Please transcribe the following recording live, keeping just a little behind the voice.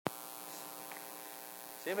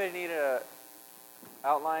Does anybody need an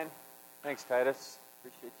outline? Thanks, Titus.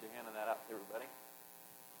 Appreciate you handing that out to everybody.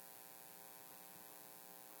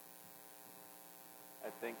 I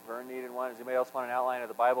think Vern needed one. Does anybody else want an outline of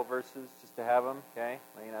the Bible verses just to have them? Okay,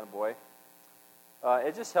 laying out a boy.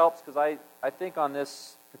 It just helps because I think on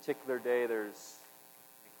this particular day there's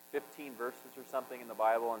 15 verses or something in the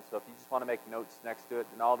Bible, and so if you just want to make notes next to it,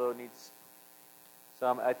 Donaldo needs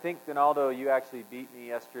some. I think, Donaldo, you actually beat me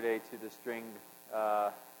yesterday to the stringed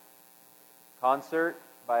concert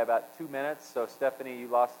by about 2 minutes. So Stephanie, you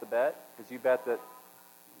lost the bet because you bet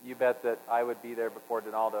that I would be there before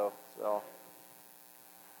Donaldo. So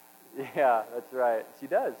yeah, that's right. She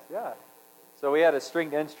does. Yeah. So we had a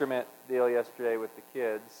stringed instrument deal yesterday with the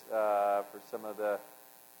kids for some of the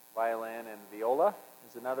violin, and viola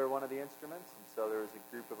is another one of the instruments. And so there was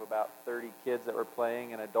a group of about 30 kids that were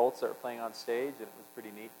playing and adults that were playing on stage, and it was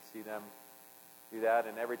pretty neat to see them do that.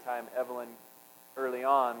 And every time Evelyn early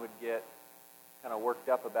on would get kind of worked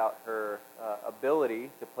up about her ability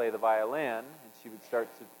to play the violin, and she would start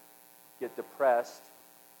to get depressed,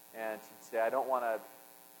 and she'd say, I don't want to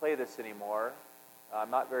play this anymore. I'm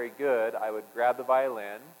not very good. I would grab the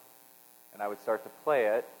violin, and I would start to play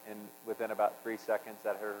it, and within about 3 seconds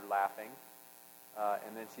at her laughing,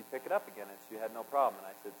 and then she'd pick it up again, and she had no problem. And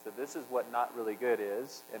I said, so this is what not really good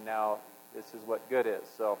is, and now this is what good is.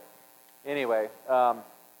 So anyway,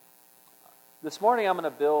 this morning I'm going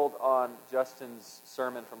to build on Justin's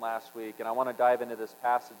sermon from last week, and I want to dive into this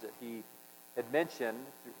passage that he had mentioned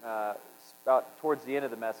about towards the end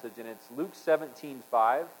of the message, and it's Luke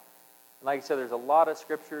 17:5. And like I said, there's a lot of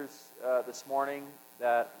scriptures this morning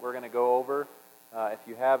that we're going to go over. If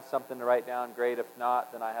you have something to write down, great. If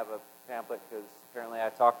not, then I have a pamphlet because apparently I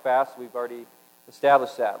talk fast. We've already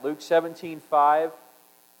established that. Luke 17:5,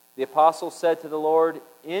 the apostle said to the Lord,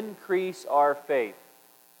 increase our faith.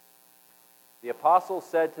 The apostle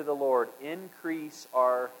said to the Lord, increase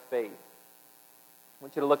our faith. I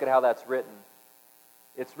want you to look at how that's written.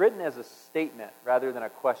 It's written as a statement rather than a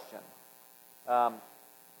question.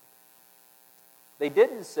 They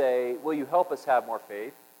didn't say, will you help us have more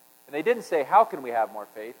faith? And they didn't say, how can we have more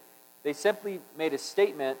faith? They simply made a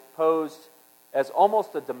statement posed as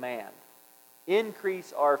almost a demand.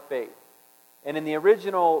 Increase our faith. And in the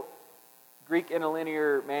original Greek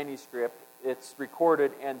interlinear manuscript, it's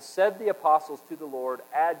recorded, and said the apostles to the Lord,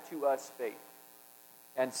 add to us faith.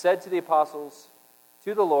 And said to the apostles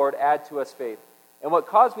to the Lord, add to us faith. And what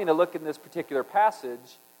caused me to look in this particular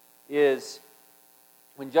passage is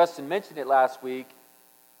when Justin mentioned it last week,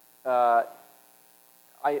 I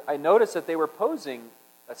noticed that they were posing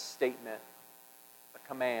a statement, a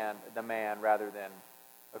command, a demand, rather than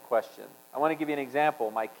a question. I want to give you an example.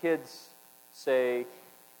 My kids say,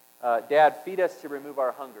 Dad, feed us to remove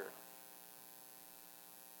our hunger.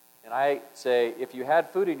 And I say, if you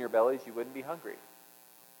had food in your bellies, you wouldn't be hungry.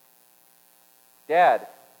 Dad,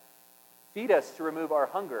 feed us to remove our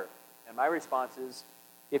hunger. And my response is,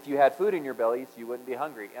 if you had food in your bellies, you wouldn't be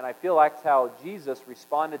hungry. And I feel like how Jesus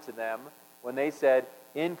responded to them when they said,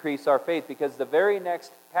 increase our faith. Because the very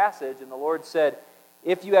next passage, and the Lord said,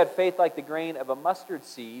 if you had faith like the grain of a mustard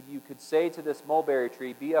seed, you could say to this mulberry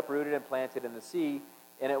tree, be uprooted and planted in the sea,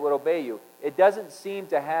 and it would obey you. It doesn't seem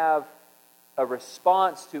to have a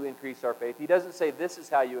response to increase our faith. He doesn't say, this is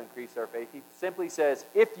how you increase our faith. He simply says,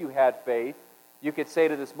 if you had faith, you could say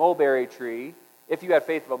to this mulberry tree, if you had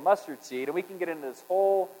faith of a mustard seed, and we can get into this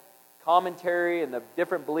whole commentary and the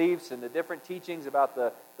different beliefs and the different teachings about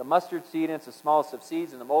the mustard seed, and it's the smallest of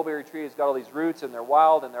seeds, and the mulberry tree has got all these roots, and they're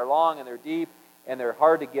wild, and they're long, and they're deep, and they're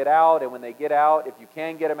hard to get out, and when they get out, if you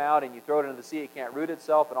can get them out and you throw it into the sea, it can't root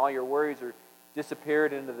itself, and all your worries are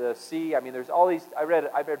disappeared into the sea. I mean, there's all these, I've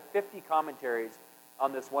read 50 commentaries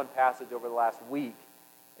on this one passage over the last week,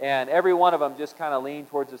 and every one of them just kind of lean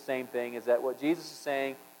towards the same thing, is that what Jesus is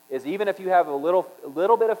saying is even if you have a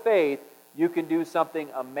little bit of faith, you can do something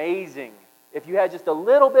amazing. If you had just a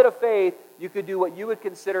little bit of faith, you could do what you would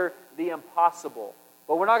consider the impossible.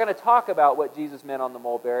 But we're not going to talk about what Jesus meant on the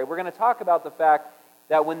mulberry. We're going to talk about the fact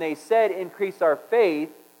that when they said increase our faith,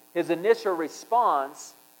 his initial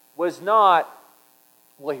response was not,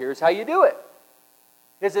 well, here's how you do it.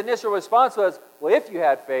 His initial response was, well, if you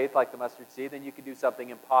had faith like the mustard seed, then you could do something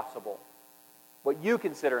impossible. What you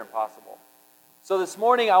consider impossible. So this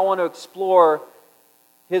morning I want to explore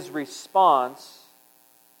his response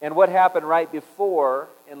and what happened right before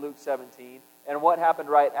in Luke 17 and what happened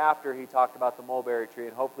right after he talked about the mulberry tree,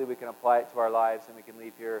 and hopefully we can apply it to our lives and we can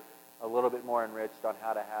leave here a little bit more enriched on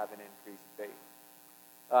how to have an increased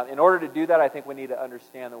faith. In order to do that, I think we need to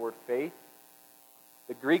understand the word faith.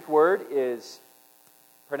 The Greek word is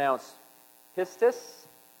pronounced pistis,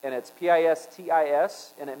 and it's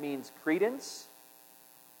Pistis, and it means credence,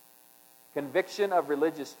 conviction of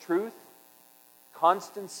religious truth,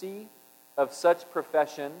 constancy of such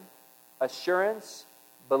profession, assurance,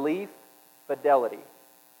 belief, fidelity.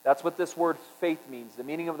 That's what this word faith means. The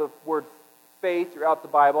meaning of the word faith throughout the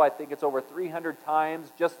Bible, I think it's over 300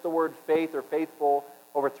 times, just the word faith or faithful,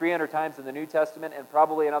 over 300 times in the New Testament, and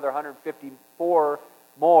probably another 154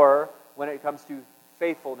 more when it comes to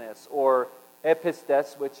faithfulness, or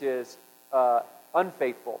epistes, which is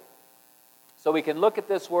unfaithful. So we can look at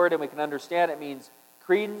this word and we can understand it means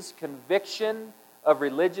credence, conviction of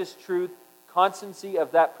religious truth, constancy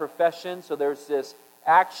of that profession. So there's this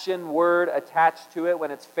action word attached to it.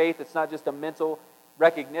 When it's faith, it's not just a mental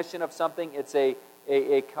recognition of something. It's a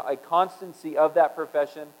constancy of that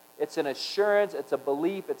profession. It's an assurance, it's a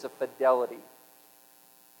belief, it's a fidelity.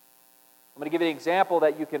 I'm going to give you an example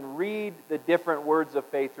that you can read the different words of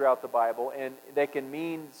faith throughout the Bible, and they can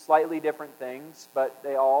mean slightly different things, but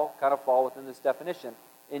they all kind of fall within this definition.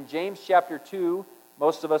 In James chapter 2,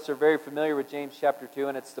 most of us are very familiar with James chapter 2,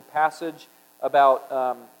 and it's the passage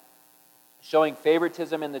about showing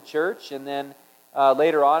favoritism in the church, and then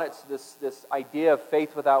later on it's this idea of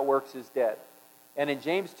faith without works is dead. And in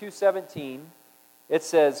James 2:17, it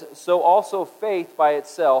says, "So also faith by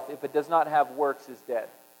itself, if it does not have works, is dead."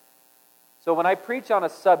 So when I preach on a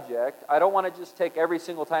subject, I don't want to just take every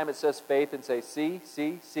single time it says faith and say,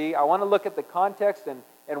 see. I want to look at the context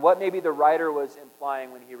and what maybe the writer was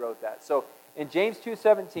implying when he wrote that. So in James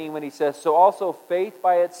 2:17, when he says, "So also faith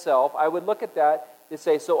by itself," I would look at that to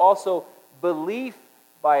say, so also belief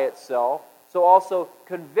by itself, so also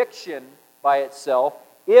conviction by itself,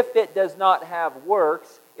 if it does not have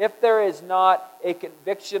works, if there is not a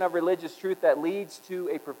conviction of religious truth that leads to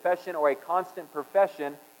a profession or a constant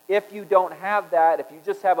profession, if you don't have that, if you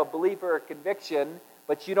just have a belief or a conviction,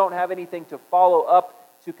 but you don't have anything to follow up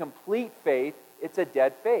to complete faith, it's a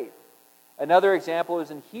dead faith. Another example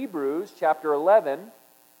is in Hebrews chapter 11.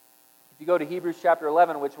 If you go to Hebrews chapter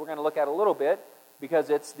 11, which we're going to look at a little bit, because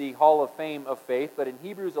it's the Hall of Fame of faith, but in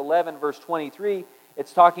Hebrews 11, verse 23,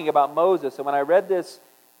 it's talking about Moses. And when I read this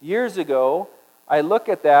years ago, I look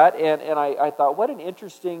at that and I thought, what an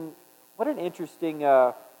interesting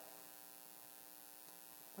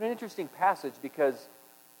passage, because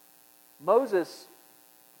Moses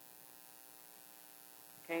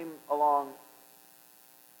came along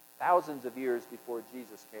thousands of years before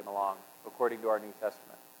Jesus came along, according to our New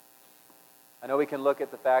Testament. I know we can look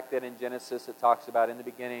at the fact that in Genesis it talks about in the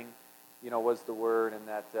beginning, was the Word, and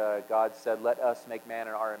that God said, "Let us make man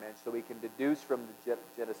in our image." So we can deduce from the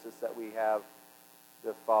Genesis that we have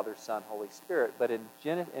the Father, Son, Holy Spirit. But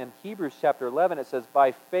in Hebrews chapter 11 it says,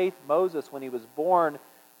 "By faith Moses, when he was born,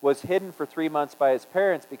 was hidden for 3 months by his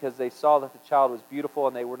parents because they saw that the child was beautiful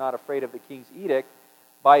and they were not afraid of the king's edict.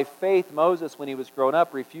 By faith Moses, when he was grown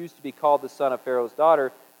up, refused to be called the son of Pharaoh's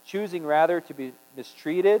daughter, choosing rather to be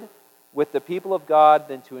mistreated with the people of God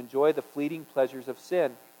than to enjoy the fleeting pleasures of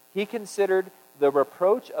sin. He considered the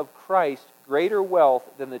reproach of Christ greater wealth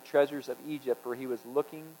than the treasures of Egypt, for he was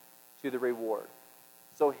looking to the reward."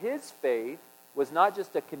 So his faith was not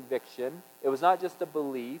just a conviction, it was not just a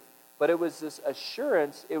belief, but it was this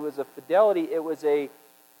assurance, it was a fidelity, it was a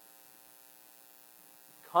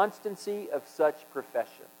constancy of such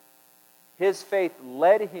profession. His faith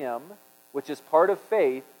led him, which is part of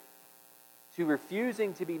faith, to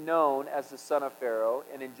refusing to be known as the son of Pharaoh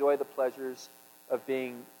and enjoy the pleasures of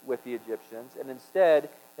being with the Egyptians. And instead,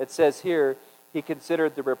 it says here, he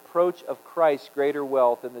considered the reproach of Christ greater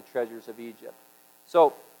wealth than the treasures of Egypt.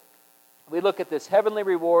 So, we look at this heavenly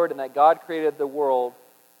reward and that God created the world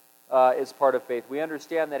is part of faith. We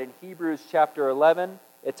understand that in Hebrews chapter 11,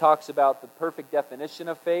 it talks about the perfect definition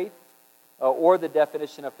of faith, or the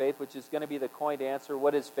definition of faith, which is going to be the coined answer.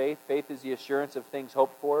 What is faith? Faith is the assurance of things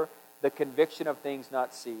hoped for, the conviction of things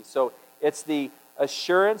not seen. So it's the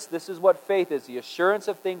assurance, this is what faith is, the assurance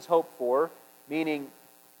of things hoped for, meaning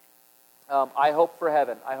I hope for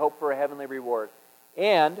heaven, I hope for a heavenly reward.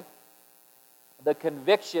 And the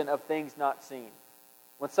conviction of things not seen.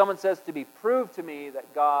 When someone says to me, "Prove to me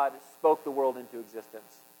that God spoke the world into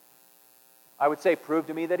existence," I would say, "Prove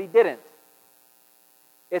to me that he didn't."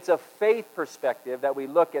 It's a faith perspective that we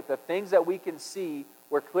look at the things that we can see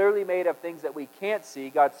were clearly made of things that we can't see.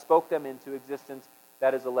 God spoke them into existence.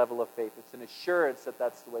 That is a level of faith. It's an assurance that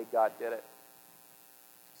that's the way God did it.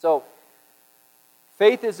 So,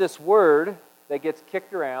 faith is this word that gets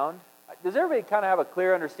kicked around. Does everybody kind of have a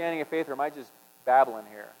clear understanding of faith, or am I just babbling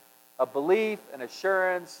here? A belief, an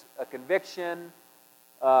assurance, a conviction,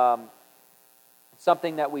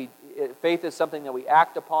 something that faith is something that we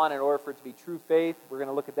act upon in order for it to be true faith. We're going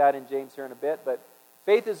to look at that in James here in a bit, but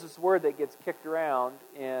Faith is this word that gets kicked around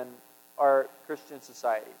in our Christian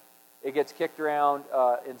society. It gets kicked around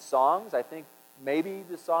in songs. I think maybe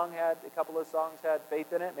a couple of songs had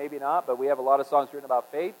faith in it, maybe not, but we have a lot of songs written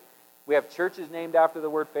about faith. We have churches named after the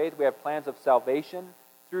word faith. We have plans of salvation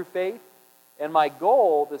through faith. And my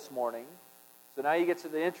goal this morning, so now you get to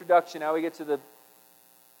the introduction, now we get to the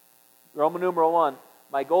Roman numeral 1.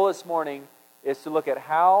 My goal this morning is to look at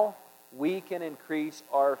how we can increase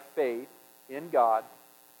our faith in God,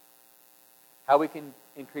 how we can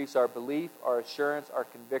increase our belief, our assurance, our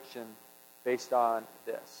conviction based on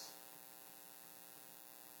this.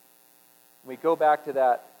 When we go back to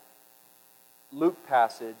that Luke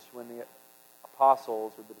passage when the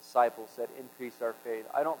apostles or the disciples said, increase our faith,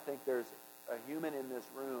 I don't think there's a human in this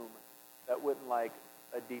room that wouldn't like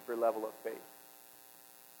a deeper level of faith.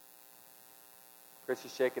 Chris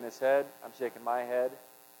is shaking his head. I'm shaking my head.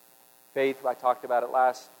 Faith, I talked about it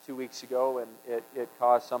last 2 weeks ago, and it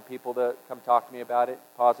caused some people to come talk to me about it,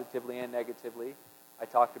 positively and negatively. I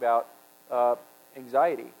talked about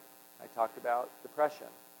anxiety. I talked about depression.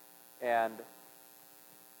 And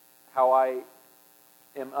how I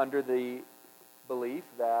am under the belief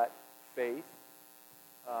that faith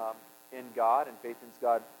in God and faith in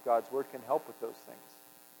God's Word can help with those things.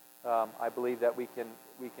 I believe that we can,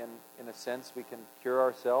 in a sense, we can cure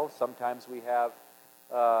ourselves. Sometimes we have...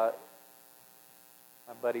 my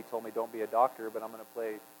buddy told me don't be a doctor, but I'm going to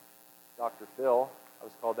play Dr. Phil. I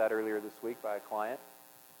was called that earlier this week by a client.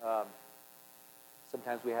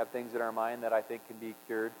 Sometimes we have things in our mind that I think can be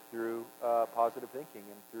cured through positive thinking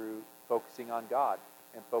and through focusing on God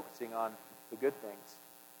and focusing on the good things.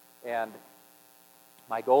 And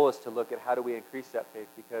my goal is to look at how do we increase that faith,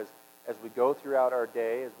 because as we go throughout our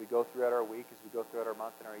day, as we go throughout our week, as we go throughout our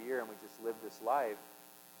month and our year, and we just live this life,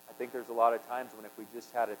 I think there's a lot of times when if we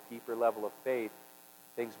just had a deeper level of faith,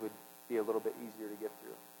 things would be a little bit easier to get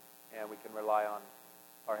through, and we can rely on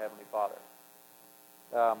our Heavenly Father.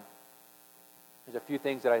 There's a few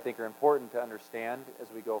things that I think are important to understand as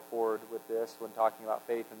we go forward with this when talking about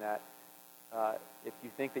faith, and that if you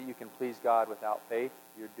think that you can please God without faith,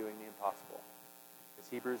 you're doing the impossible. As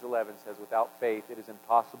Hebrews 11 says, without faith it is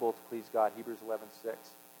impossible to please God. Hebrews 11:6.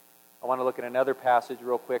 I want to look at another passage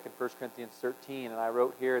real quick in 1 Corinthians 13, and I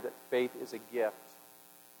wrote here that faith is a gift.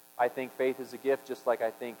 I think faith is a gift just like I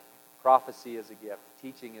think prophecy is a gift,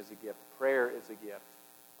 teaching is a gift, prayer is a gift.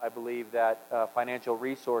 I believe that financial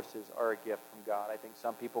resources are a gift from God. I think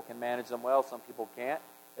some people can manage them well, some people can't.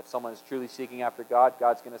 If someone is truly seeking after God,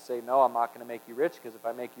 God's going to say, no, I'm not going to make you rich, because if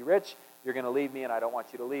I make you rich, you're going to leave me, and I don't want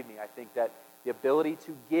you to leave me. I think that the ability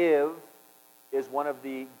to give is one of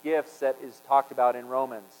the gifts that is talked about in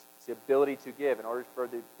Romans. It's the ability to give. In order for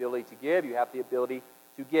the ability to give, you have the ability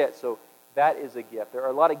to get. So that is a gift. There are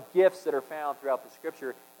a lot of gifts that are found throughout the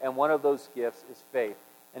Scripture, and one of those gifts is faith.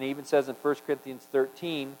 And it even says in 1 Corinthians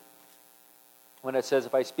 13, when it says,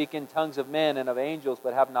 if I speak in tongues of men and of angels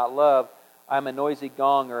but have not love, I am a noisy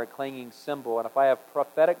gong or a clanging cymbal. And if I have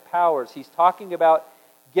prophetic powers, he's talking about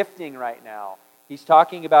gifting right now. He's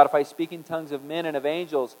talking about if I speak in tongues of men and of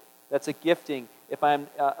angels, that's a gifting. If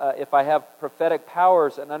I have prophetic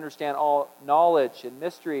powers and understand all knowledge and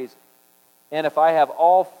mysteries, and if I have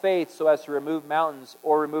all faith so as to remove mountains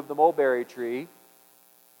or remove the mulberry tree,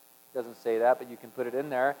 it doesn't say that, but you can put it in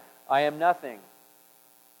there, I am nothing.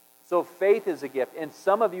 So faith is a gift. And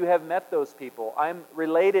some of you have met those people. I'm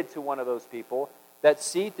related to one of those people that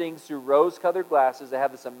see things through rose-colored glasses, that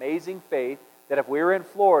have this amazing faith that if we were in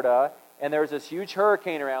Florida and there's this huge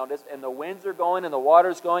hurricane around us and the winds are going and the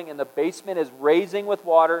water's going and the basement is raising with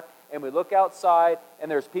water, and we look outside and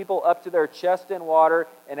there's people up to their chest in water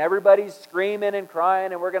and everybody's screaming and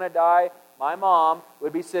crying and we're going to die, my mom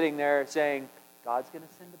would be sitting there saying, God's going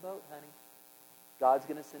to send a boat, honey. God's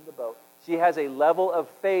going to send a boat. She has a level of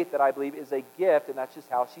faith that I believe is a gift, and that's just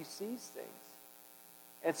how she sees things.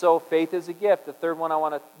 And so faith is a gift. The third one I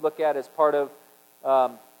want to look at as part of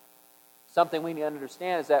something we need to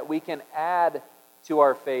understand is that we can add to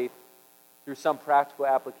our faith through some practical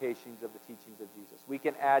applications of the teachings of Jesus. We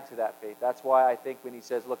can add to that faith. That's why I think when he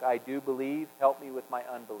says, look, I do believe, help me with my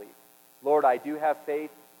unbelief. Lord, I do have faith,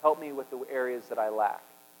 help me with the areas that I lack.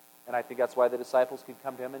 And I think that's why the disciples could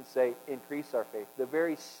come to him and say, increase our faith. The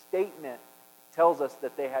very statement tells us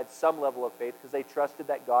that they had some level of faith because they trusted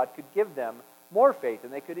that God could give them more faith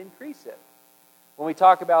and they could increase it. When we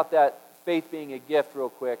talk about that faith being a gift real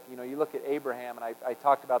quick, you look at Abraham, and I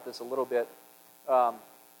talked about this a little bit.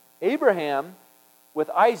 Abraham,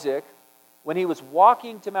 with Isaac, when he was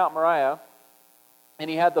walking to Mount Moriah,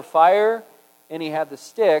 and he had the fire and he had the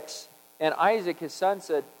sticks, and Isaac, his son,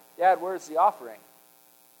 said, Dad, where's the offering?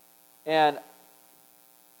 And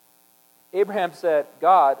Abraham said,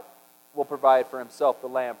 God will provide for himself the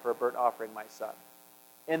lamb for a burnt offering, my son.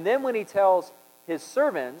 And then when he tells his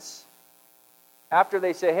servants, after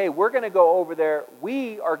they say, hey, we're going to go over there,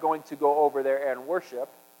 we are going to go over there and worship,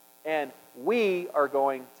 and we are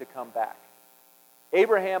going to come back.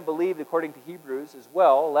 Abraham believed, according to Hebrews as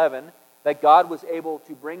well, 11, that God was able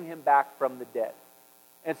to bring him back from the dead.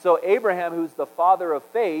 And so Abraham, who's the father of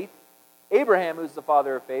faith,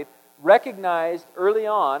 recognized early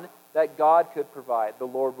on that God could provide, the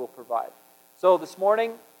Lord will provide. So this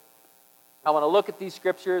morning, I want to look at these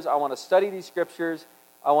scriptures, I want to study these scriptures,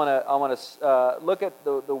 I want to look at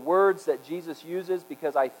the words that Jesus uses,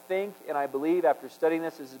 because I think and I believe after studying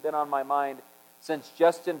this has been on my mind since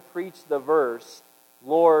Justin preached the verse,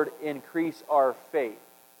 Lord, increase our faith.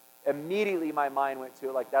 Immediately my mind went to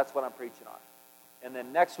it, like that's what I'm preaching on. And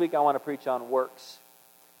then next week I want to preach on works.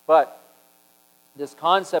 But this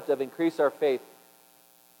concept of increase our faith,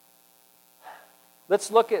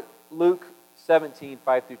 let's look at Luke 17,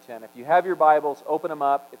 5 through 10. If you have your Bibles, open them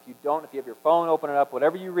up. If you don't, if you have your phone, open it up.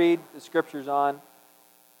 Whatever you read the scriptures on.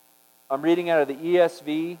 I'm reading out of the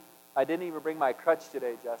ESV. I didn't even bring my crutch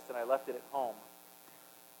today, Justin. I left it at home.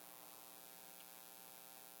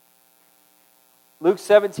 Luke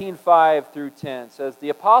 17, 5 through 10 says, the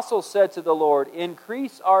apostles said to the Lord,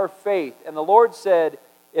 increase our faith. And the Lord said,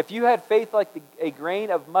 if you had faith like a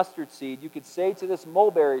grain of mustard seed, you could say to this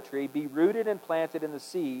mulberry tree, be rooted and planted in the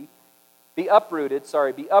sea, be uprooted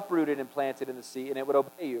and planted in the sea, and it would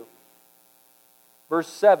obey you. Verse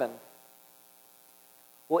 7,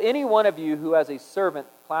 will any one of you who has a servant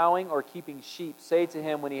plowing or keeping sheep say to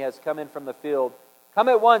him when he has come in from the field, come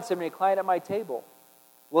at once and recline at my table?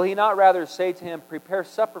 Will he not rather say to him, prepare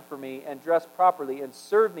supper for me and dress properly and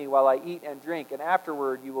serve me while I eat and drink, and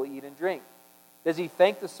afterward you will eat and drink? Does he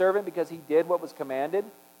thank the servant because he did what was commanded?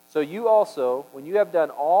 So you also, when you have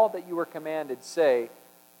done all that you were commanded, say,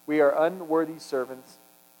 we are unworthy servants.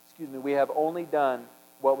 We have only done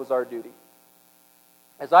what was our duty.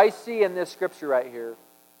 As I see in this scripture right here,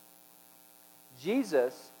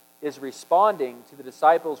 Jesus is responding to the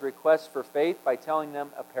disciples' request for faith by telling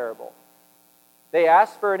them a parable. They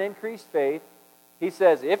asked for an increased faith. He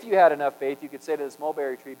says, if you had enough faith, you could say to this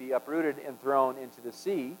mulberry tree, be uprooted and thrown into the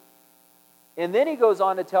sea. And then he goes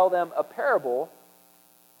on to tell them a parable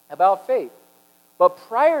about faith. But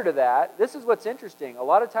prior to that, this is what's interesting. A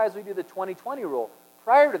lot of times we do the 20-20 rule.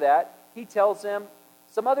 Prior to that, he tells them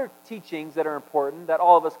some other teachings that are important that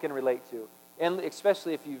all of us can relate to. And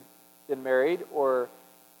especially if you've been married or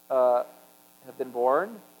have been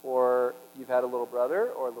born, or you've had a little brother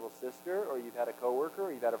or a little sister, or you've had a coworker,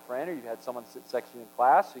 or you've had a friend, or you've had someone sit next to you in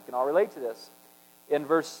class, you can all relate to this. In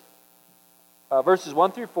verses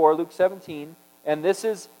 1 through 4, Luke 17, and this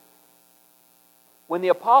is when the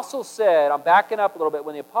apostles said, I'm backing up a little bit,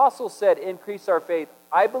 when the apostles said, increase our faith,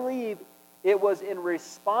 I believe it was in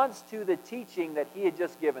response to the teaching that he had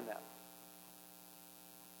just given them.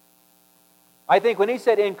 I think when he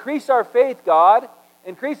said, increase our faith, God,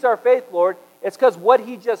 increase our faith, Lord, it's because what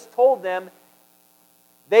he just told them,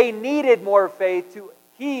 they needed more faith to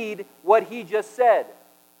heed what he just said.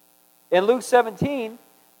 In Luke 17,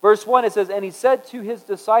 verse 1, it says, and he said to his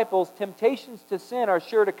disciples, temptations to sin are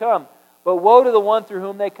sure to come, but woe to the one through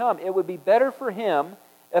whom they come. It would be better for him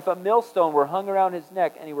if a millstone were hung around his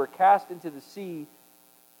neck and he were cast into the sea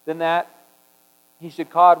than that he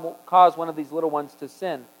should cause one of these little ones to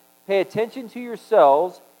sin. Pay attention to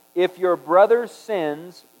yourselves. If your brother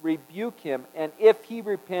sins, rebuke him, and if he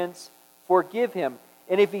repents, forgive him.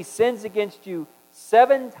 And if he sins against you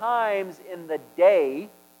 7 times in the day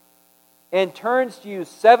and turns to you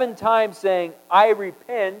 7 times saying, I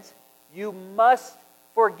repent, you must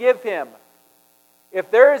forgive him.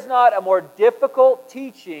 If there is not a more difficult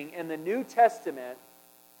teaching in the New Testament,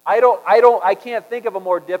 I can't think of a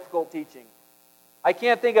more difficult teaching. I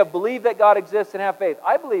can't think of believe that God exists and have faith.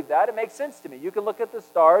 I believe that. It makes sense to me. You can look at the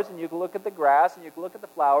stars and you can look at the grass and you can look at the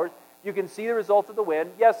flowers. You can see the result of the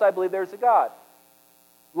wind. Yes, I believe there's a God.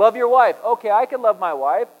 Love your wife. Okay, I can love my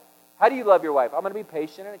wife. How do you love your wife? I'm going to be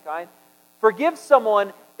patient and kind. Forgive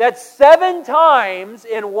someone that 7 times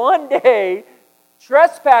in one day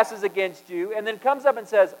trespasses against you and then comes up and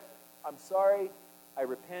says, I'm sorry, I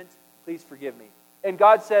repent, please forgive me. And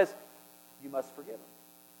God says, you must forgive him.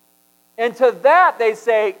 And to that they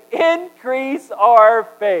say, increase our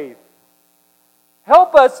faith.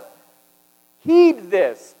 Help us heed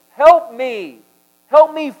this. Help me.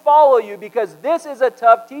 Help me follow you, because this is a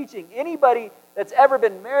tough teaching. Anybody that's ever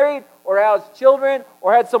been married or has children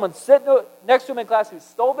or had someone sit next to them in class who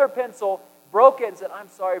stole their pencil, broke it and said, I'm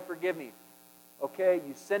sorry, forgive me. Okay,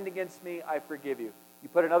 you sinned against me, I forgive you. You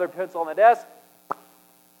put another pencil on the desk,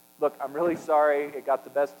 look, I'm really sorry. It got the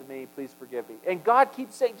best of me. Please forgive me. And God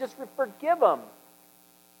keeps saying, just forgive them.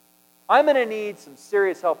 I'm going to need some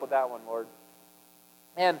serious help with that one, Lord.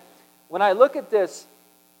 And when I look at this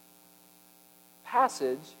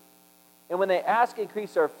passage, and when they ask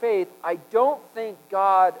increase our faith, I don't think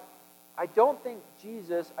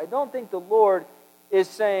Jesus, I don't think the Lord is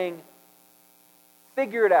saying,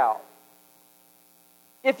 figure it out.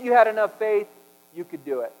 If you had enough faith, you could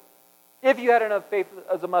do it. If you had enough faith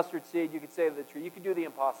as a mustard seed, you could say to the tree, you could do the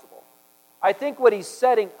impossible. I think what he's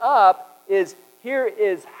setting up is, here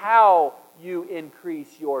is how you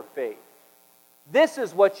increase your faith. This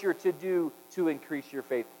is what you're to do to increase your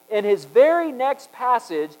faith. In his very next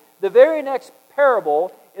passage, the very next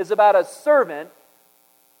parable is about a servant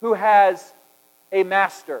who has a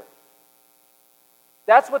master.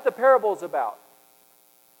 That's what the parable is about.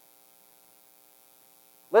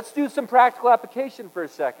 Let's do some practical application for a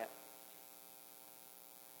second.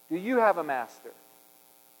 Do you have a master?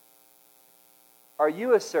 Are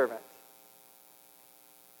you a servant?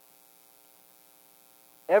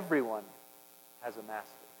 Everyone has a master.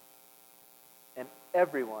 And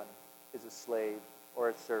everyone is a slave or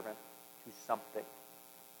a servant to something.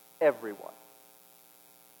 Everyone.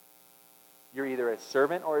 You're either a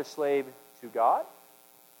servant or a slave to God,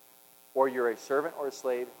 or you're a servant or a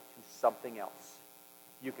slave to something else.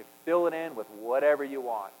 You can fill it in with whatever you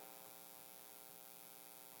want.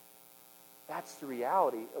 That's the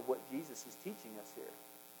reality of what Jesus is teaching us here.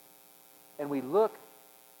 And we look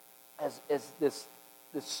as this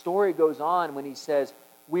story goes on when he says,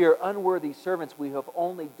 we are unworthy servants. We have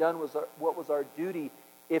only done what was our duty.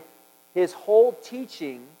 If his whole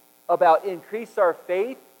teaching about increase our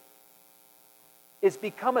faith is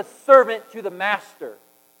become a servant to the master.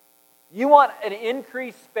 You want an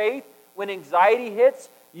increased faith when anxiety hits?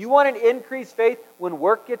 You want an increased faith when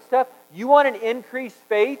work gets tough? You want an increased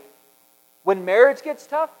faith when marriage gets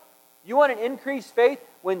tough? You want an increased faith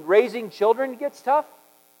when raising children gets tough?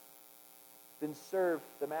 Then serve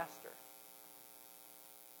the master.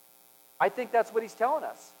 I think that's what he's telling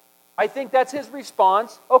us. I think that's his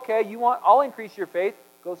response. Okay, I'll increase your faith.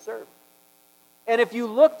 Go serve. And if you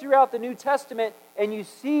look throughout the New Testament and you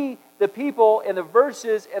see the people and the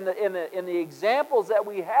verses and the examples that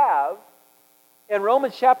we have, in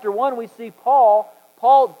Romans chapter 1 we see Paul,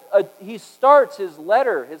 he starts his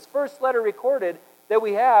letter, his first letter recorded that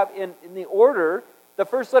we have in the order, the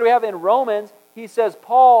first letter we have in Romans, he says,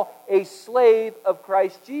 Paul, a slave of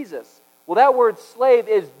Christ Jesus. Well, that word slave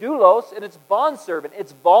is doulos, and it's bondservant.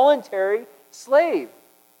 It's voluntary slave.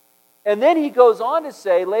 And then he goes on to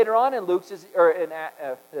say, later on in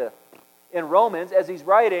in Romans, as he's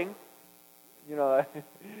writing,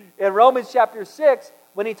 in Romans chapter 6,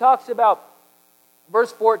 when he talks about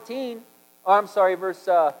verse 15,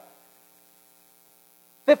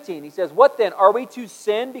 he says, what then? Are we to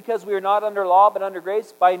sin because we are not under law but under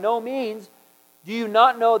grace? By no means. Do you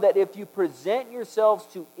not know that if you present yourselves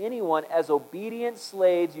to anyone as obedient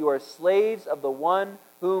slaves, you are slaves of the one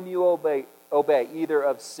whom you obey, either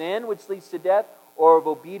of sin, which leads to death, or of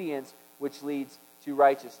obedience, which leads to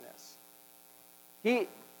righteousness?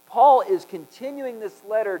 Paul is continuing this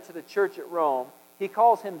letter to the church at Rome. He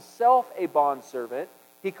calls himself a bondservant.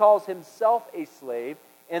 He calls himself a slave.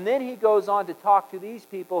 And then he goes on to talk to these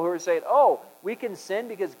people who are saying, we can sin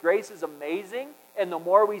because grace is amazing, and the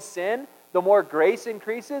more we sin, the more grace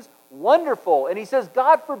increases. Wonderful. And he says,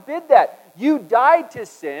 God forbid that. You died to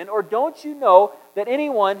sin, or don't you know that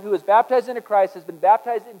anyone who is baptized into Christ has been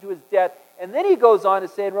baptized into his death? And then he goes on to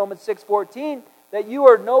say in Romans 6:14 that you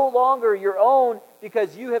are no longer your own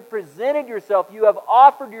because you have presented yourself, you have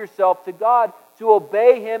offered yourself to God to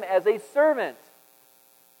obey him as a servant.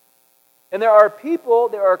 And there are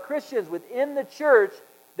Christians within the church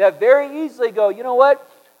that very easily go, you know what?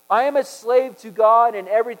 I am a slave to God in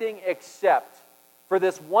everything except for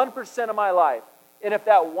this 1% of my life. And if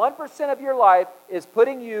that 1% of your life is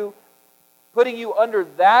putting you under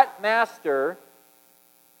that master,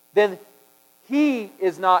 then he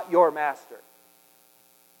is not your master.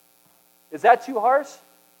 Is that too harsh,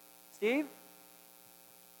 Steve?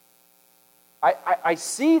 I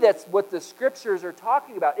see that's what the Scriptures are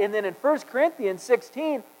talking about. And then in 1 Corinthians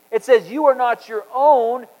 16, it says, you are not your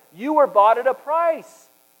own, you were bought at a price.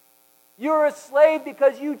 You are a slave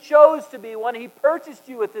because you chose to be one. He purchased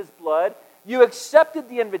you with his blood. You accepted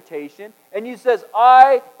the invitation, and you says,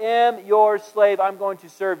 I am your slave. I'm going to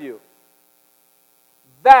serve you.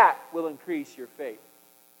 That will increase your faith.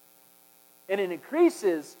 And it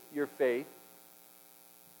increases your faith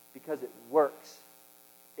because it works.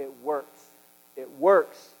 It works. It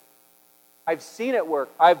works. I've seen it work.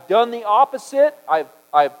 I've done the opposite.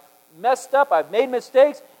 I've messed up. I've made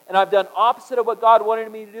mistakes. and I've done opposite of what God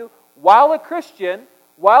wanted me to do, while a Christian,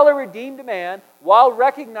 while a redeemed man, while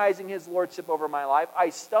recognizing His lordship over my life, I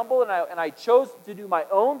stumbled and I chose to do my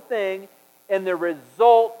own thing, and the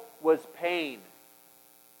result was pain.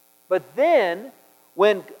 But then,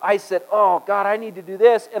 when I said, oh, God, I need to do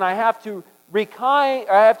this, and I have to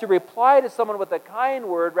reply to someone with a kind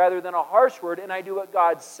word rather than a harsh word, and I do what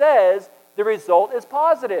God says, the result is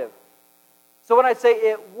positive. So when I say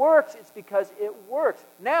it works, it's because it works.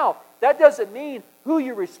 Now, that doesn't mean who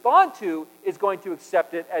you respond to is going to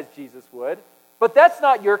accept it as Jesus would, but that's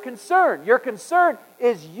not your concern. Your concern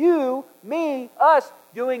is you, me, us,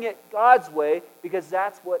 doing it God's way, because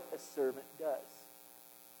that's what a servant does.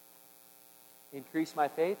 Increase my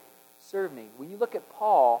faith, serve me. When you look at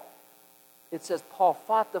Paul, it says Paul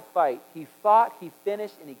fought the fight. He fought, he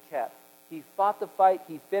finished, and he kept. He fought the fight,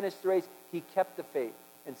 he finished the race, he kept the faith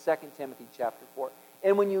in 2 Timothy chapter 4.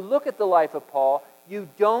 And when you look at the life of Paul, you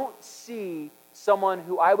don't see someone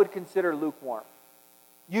who I would consider lukewarm.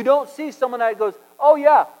 You don't see someone that goes, oh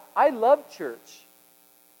yeah, I love church,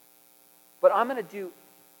 but I'm going to do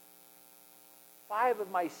 5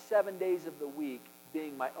 of my 7 days of the week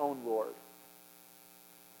being my own Lord.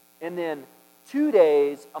 And then 2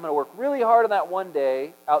 days, I'm going to work really hard on that one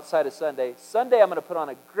day outside of Sunday. Sunday, I'm going to put on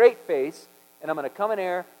a great face, and I'm going to come in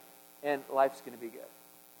here, and life's going to be good.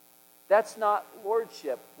 That's not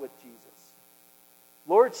lordship with Jesus.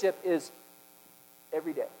 Lordship is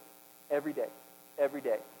every day, every day, every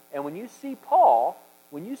day. And when you see Paul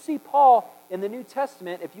in the New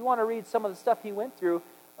Testament, if you want to read some of the stuff he went through,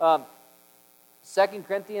 2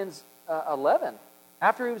 Corinthians 11,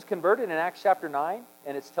 after he was converted in Acts chapter 9,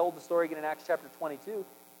 and it's told the story again in Acts chapter 22,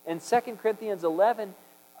 in 2 Corinthians 11,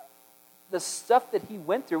 the stuff that he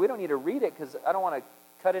went through, we don't need to read it because I don't want to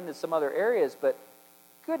cut into some other areas, but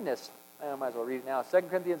goodness, I might as well read it now. 2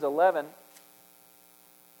 Corinthians 11,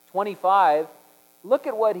 25, look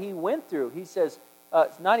at what he went through. He says,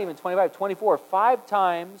 not even 25, 24, 5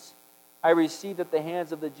 times I received at the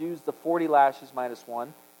hands of the Jews the 40 lashes minus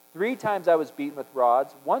 1. 3 times I was beaten with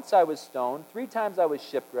rods. Once I was stoned. 3 times I was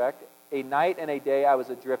shipwrecked. A night and a day I was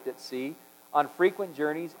adrift at sea, on frequent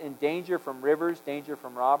journeys, in danger from rivers, danger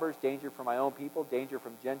from robbers, danger from my own people, danger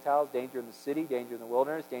from Gentiles, danger in the city, danger in the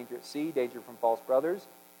wilderness, danger at sea, danger from false brothers,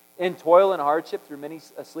 in toil and hardship through many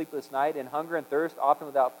a sleepless night, in hunger and thirst, often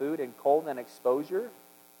without food, in cold and exposure.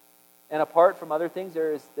 And apart from other things,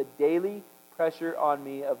 there is the daily pressure on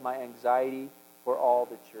me of my anxiety for all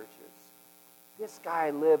the churches. This guy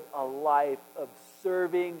lived a life of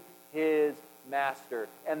serving his master.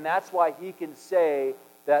 And that's why he can say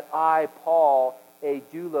that I, Paul, a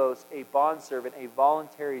doulos, a bondservant, a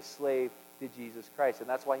voluntary slave to Jesus Christ. And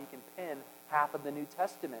that's why he can pen half of the New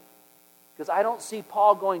Testament. Because I don't see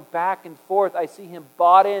Paul going back and forth. I see him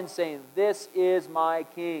bought in saying, this is my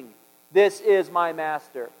king. This is my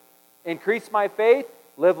master. Increase my faith,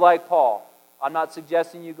 live like Paul. I'm not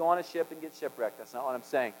suggesting you go on a ship and get shipwrecked. That's not what I'm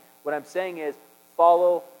saying. What I'm saying is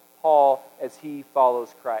follow Paul as he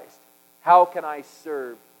follows Christ. How can I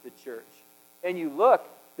serve the church? And you look,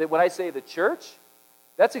 that when I say the church,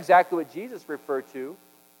 that's exactly what Jesus referred to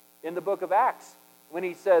in the book of Acts. When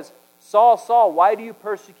he says, Saul, Saul, why do you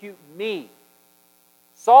persecute me?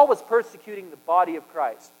 Saul was persecuting the body of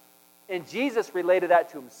Christ. And Jesus related that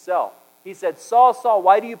to himself. He said, Saul, Saul,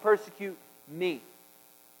 why do you persecute me?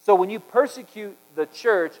 So when you persecute the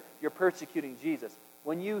church, you're persecuting Jesus.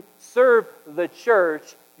 When you serve the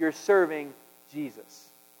church, you're serving Jesus.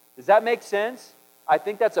 Does that make sense? I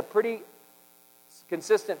think that's a pretty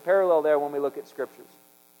consistent parallel there when we look at scriptures.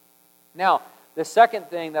 Now, the second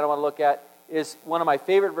thing that I want to look at is one of my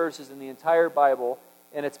favorite verses in the entire Bible,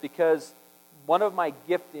 and it's because one of my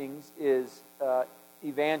giftings is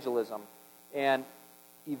evangelism. And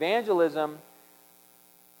evangelism,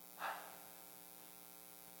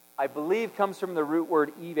 I believe, comes from the root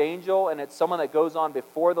word evangel, and it's someone that goes on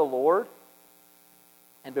before the Lord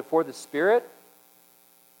and before the Spirit.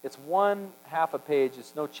 It's 1/2 a page.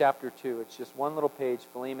 It's no chapter 2. It's just one little page,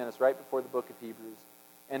 Philemon. It's right before the book of Hebrews.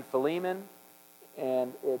 And Philemon,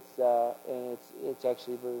 and it's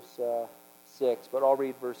actually verse 6, but I'll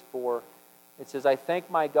read verse 4. It says, I thank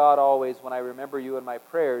my God always when I remember you in my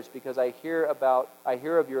prayers, because I hear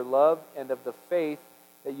of your love and of the faith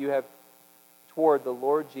that you have toward the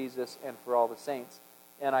Lord Jesus and for all the saints.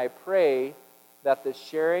 And I pray that the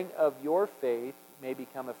sharing of your faith may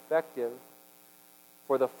become effective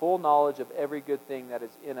for the full knowledge of every good thing that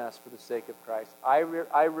is in us for the sake of Christ. I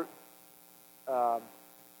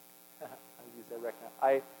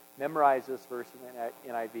memorize this verse in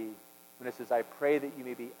NIV when it says, I pray that you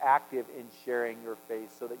may be active in sharing your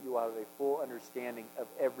faith so that you will have a full understanding of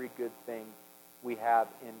every good thing we have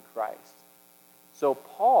in Christ. So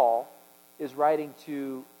Paul is writing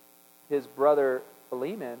to his brother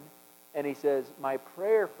Philemon, and he says, my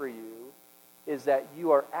prayer for you is that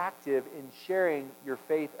you are active in sharing your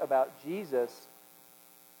faith about Jesus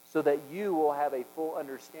so that you will have a full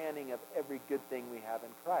understanding of every good thing we have in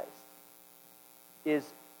Christ.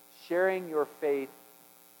 Is sharing your faith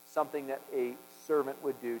something that a servant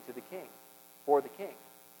would do to the king, for the king?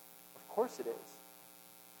 Of course it is.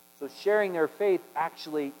 So sharing their faith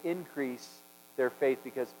actually increased their faith,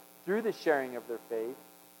 because through the sharing of their faith,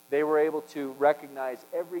 they were able to recognize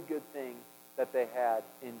every good thing that they had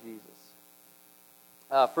in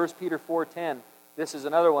Jesus. 1 Peter 4:10, this is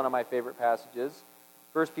another one of my favorite passages.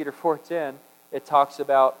 1 Peter 4:10, it talks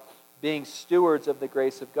about being stewards of the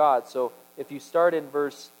grace of God. So if you start in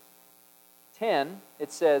verse 10,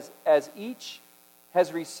 it says, as each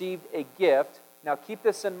has received a gift. Now keep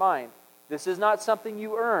this in mind. This is not something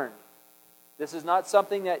you earned. This is not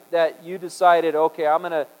something that you decided, okay, I'm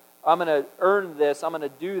going to earn this, I'm going to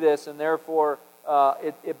do this, and therefore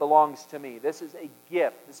it belongs to me. This is a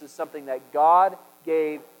gift. This is something that God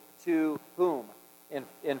gave to whom?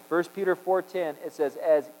 In 1 Peter 4:10, it says,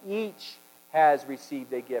 as each has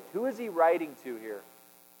received a gift. Who is he writing to here?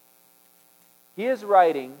 He is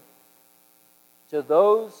writing to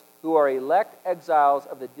those who are elect exiles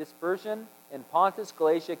of the dispersion in Pontus,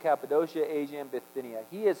 Galatia, Cappadocia, Asia, and Bithynia.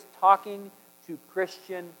 He is talking to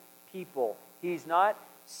Christian people. He's not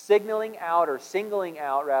singling out,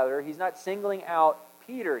 he's not singling out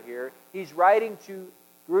Peter here. He's writing to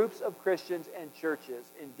groups of Christians and churches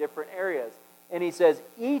in different areas. And he says,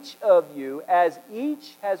 each of you, as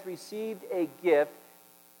each has received a gift,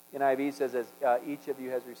 NIV says, as each of you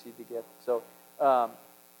has received a gift. So,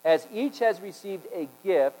 as each has received a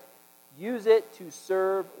gift, use it to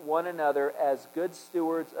serve one another as good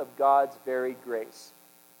stewards of God's very grace.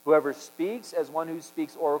 Whoever speaks, as one who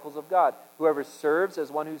speaks oracles of God. Whoever serves,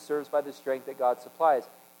 as one who serves by the strength that God supplies.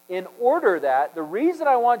 In order that, the reason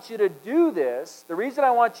I want you to do this, the reason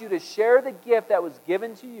I want you to share the gift that was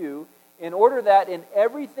given to you, in order that in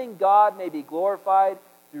everything God may be glorified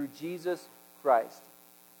through Jesus Christ.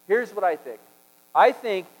 Here's what I think. I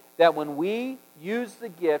think that when we use the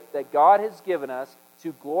gift that God has given us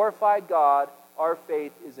to glorify God, our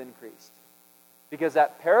faith is increased. Because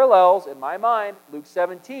that parallels, in my mind, Luke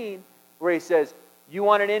 17, where he says, you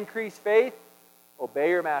want an increased faith? Obey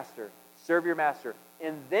your master. Serve your master.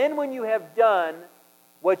 And then when you have done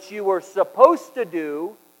what you were supposed to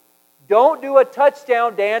do, don't do a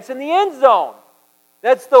touchdown dance in the end zone.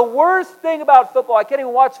 That's the worst thing about football. I can't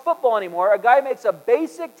even watch football anymore. A guy makes a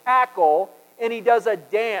basic tackle and he does a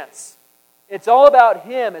dance. It's all about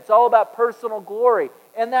him. It's all about personal glory.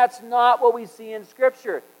 And that's not what we see in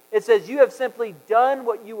Scripture. It says you have simply done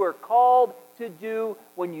what you were called to do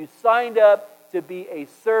when you signed up to be a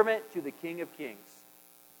servant to the King of Kings.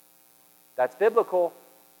 That's biblical.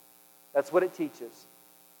 That's what it teaches.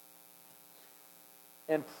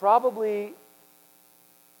 And probably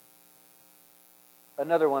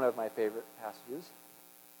another one of my favorite passages,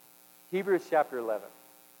 Hebrews chapter 11.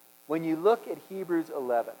 When you look at Hebrews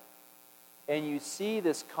 11 and you see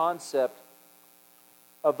this concept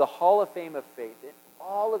of the Hall of Fame of faith, and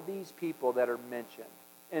all of these people that are mentioned,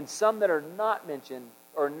 and some that are not mentioned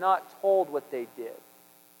or not told what they did.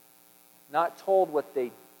 Not told what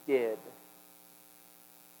they did.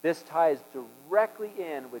 This ties directly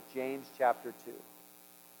in with James chapter 2.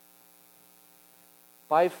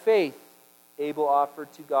 By faith, Abel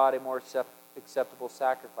offered to God a more acceptable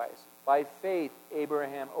sacrifice. By faith,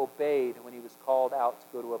 Abraham obeyed when he was called out to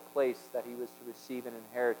go to a place that he was to receive an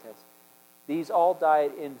inheritance. These all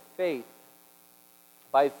died in faith.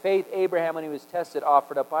 By faith, Abraham, when he was tested,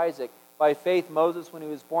 offered up Isaac. By faith, Moses, when he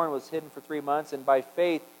was born, was hidden for 3 months. And by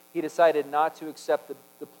faith, he decided not to accept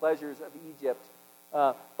the pleasures of Egypt.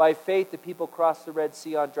 By faith, the people crossed the Red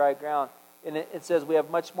Sea on dry ground. And it says we have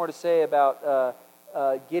much more to say about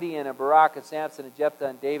Gideon and Barak and Samson and Jephthah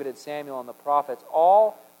and David and Samuel and the prophets,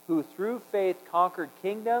 all who through faith conquered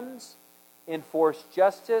kingdoms, enforced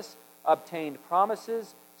justice, obtained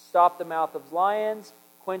promises, stopped the mouth of lions,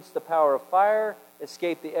 quenched the power of fire,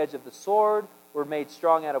 escaped the edge of the sword, were made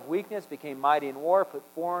strong out of weakness, became mighty in war, put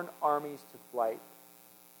foreign armies to flight.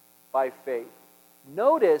 By faith.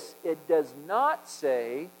 Notice it does not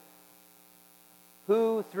say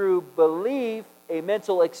who through belief, a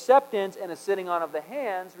mental acceptance, and a sitting on of the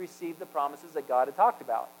hands received the promises that God had talked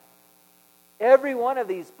about. Every one of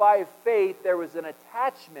these, by faith, there was an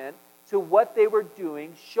attachment to what they were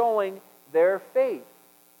doing, showing their faith.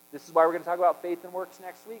 This is why we're going to talk about faith and works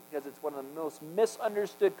next week, because it's one of the most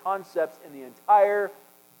misunderstood concepts in the entire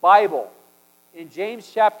Bible. In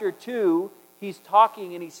James chapter 2, he's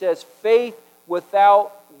talking and he says, faith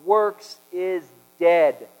without works is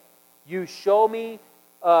dead. You show me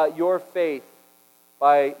your faith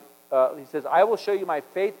by, he says, I will show you my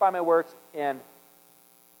faith by my works. And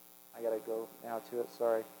I got to go now to it,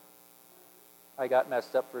 sorry. I got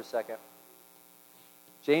messed up for a second.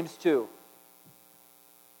 James 2.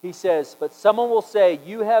 He says, but someone will say,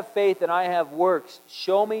 you have faith and I have works.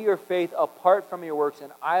 Show me your faith apart from your works,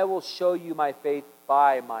 and I will show you my faith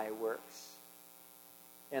by my works.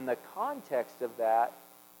 And the context of that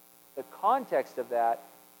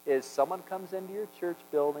is someone comes into your church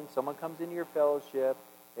building, someone comes into your fellowship,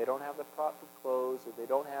 they don't have the proper clothes, or they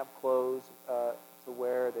don't have clothes to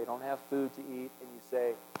wear, they don't have food to eat, and you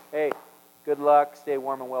say, hey, good luck, stay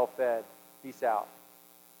warm and well fed, peace out.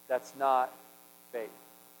 That's not faith.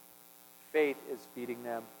 Faith is feeding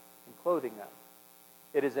them and clothing them.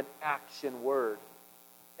 It is an action word.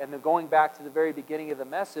 And then going back to the very beginning of the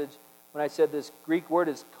message, when I said this Greek word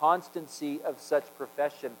is constancy of such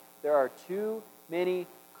profession, there are too many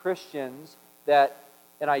Christians that,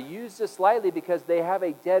 and I use this lightly because they have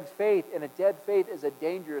a dead faith, and a dead faith is a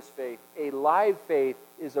dangerous faith. A live faith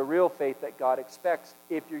is a real faith that God expects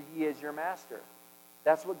if He is your master.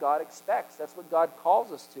 That's what God expects. That's what God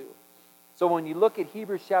calls us to. So when you look at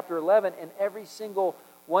Hebrews chapter 11, and every single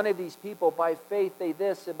one of these people, by faith they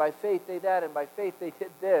this, and by faith they that, and by faith they did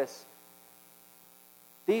this.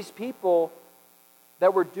 These people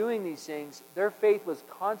that were doing these things, their faith was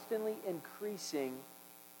constantly increasing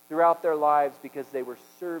throughout their lives because they were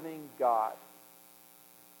serving God.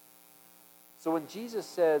 So when Jesus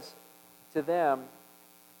says to them,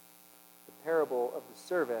 the parable of the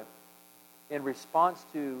servant, in response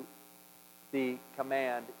to the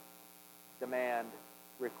command, demand,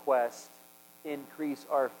 request, increase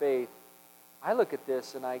our faith, I look at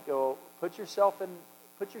this and I go, put yourself in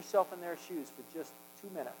their shoes for just 2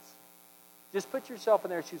 minutes. Just put yourself in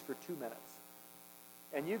their shoes for 2 minutes.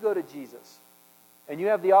 And you go to Jesus. And you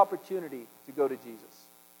have the opportunity to go to Jesus.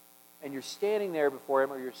 And you're standing there before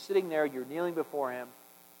Him, or you're sitting there, you're kneeling before Him,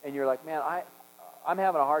 and you're like, man, I'm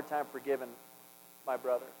having a hard time forgiving my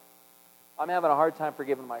brother. I'm having a hard time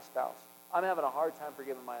forgiving my spouse. I'm having a hard time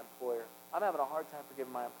forgiving my employer. I'm having a hard time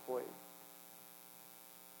forgiving my employee.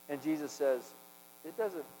 And Jesus says, it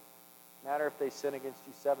doesn't matter if they sin against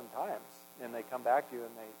you 7 times and they come back to you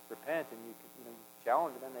and they repent, and you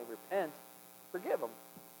challenge them and they repent. Forgive them.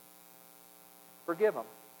 Forgive them.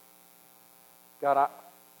 God,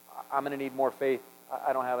 I'm going to need more faith.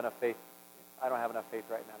 I don't have enough faith. I don't have enough faith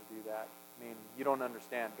right now to do that. I mean, you don't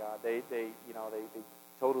understand, God. They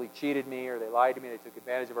totally cheated me, or they lied to me. They took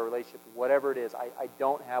advantage of our relationship. Whatever it is, I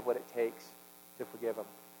don't have what it takes to forgive them.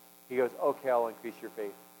 He goes, okay, I'll increase your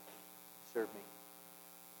faith. Serve me.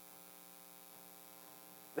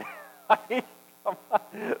 I mean, come on.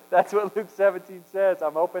 That's what Luke 17 says.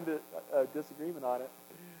 I'm open to disagreement on it.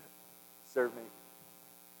 Serve me.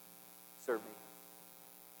 Serve me.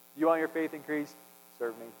 You want your faith increased?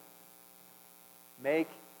 Serve me. Make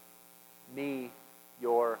me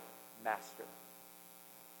your master.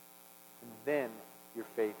 And then your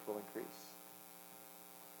faith will increase.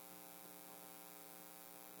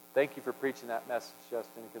 Thank you for preaching that message,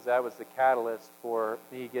 Justin, because that was the catalyst for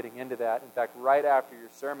me getting into that. In fact, right after your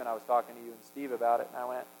sermon, I was talking to you and Steve about it, and I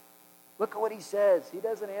went, look at what he says. He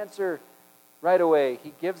doesn't answer right away.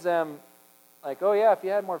 He gives them, like, oh yeah, if you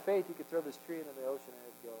had more faith, you could throw this tree into the ocean and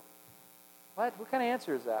it'd go. What? What kind of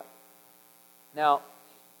answer is that? Now,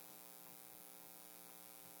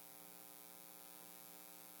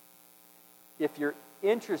 if you're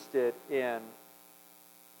interested in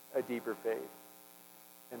a deeper faith,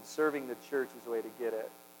 and serving the church is the way to get it,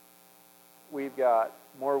 we've got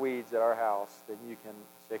more weeds at our house than you can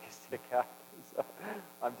shake a stick at. So,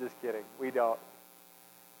 I'm just kidding. We don't.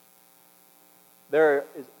 There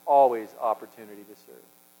is always opportunity to serve.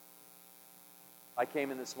 I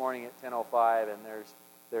came in this morning at 10:05, and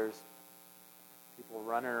there's people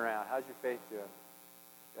running around. How's your faith doing?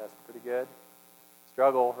 That's pretty good.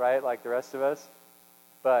 Struggle, right, like the rest of us.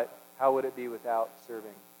 But how would it be without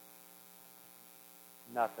serving?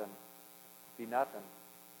 Nothing. Be nothing.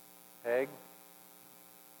 Peg?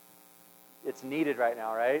 It's needed right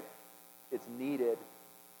now, right? It's needed.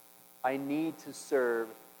 I need to serve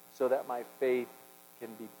so that my faith can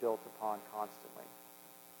be built upon constantly.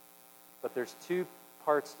 But there's 2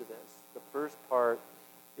 parts to this. The first part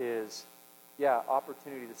is,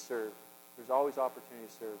 opportunity to serve. There's always opportunity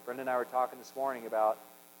to serve. Brenda and I were talking this morning about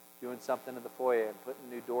doing something in the foyer and putting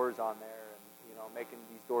new doors on there, and making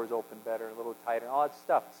these doors open better, a little tighter, and all that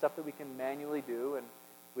stuff that we can manually do, and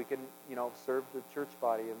we can serve the church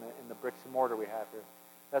body in the bricks and mortar we have here.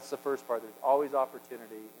 That's the first part. There's always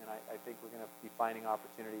opportunity, and I think we're going to be finding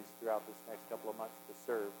opportunities throughout this next couple of months to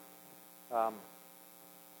serve.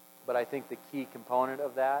 But I think the key component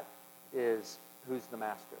of that is who's the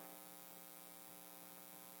master?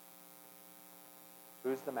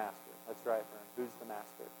 Who's the master? That's right, Vern. Who's the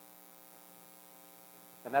master?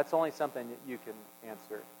 And that's only something that you can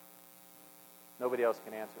answer. Nobody else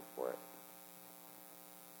can answer for it.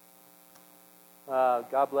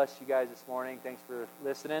 God bless you guys this morning. Thanks for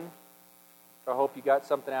listening. I hope you got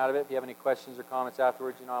something out of it. If you have any questions or comments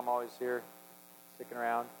afterwards, you know I'm always here, sticking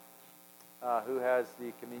around. Who has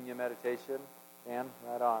the communion meditation? Dan,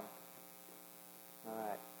 right on. All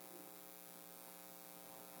right.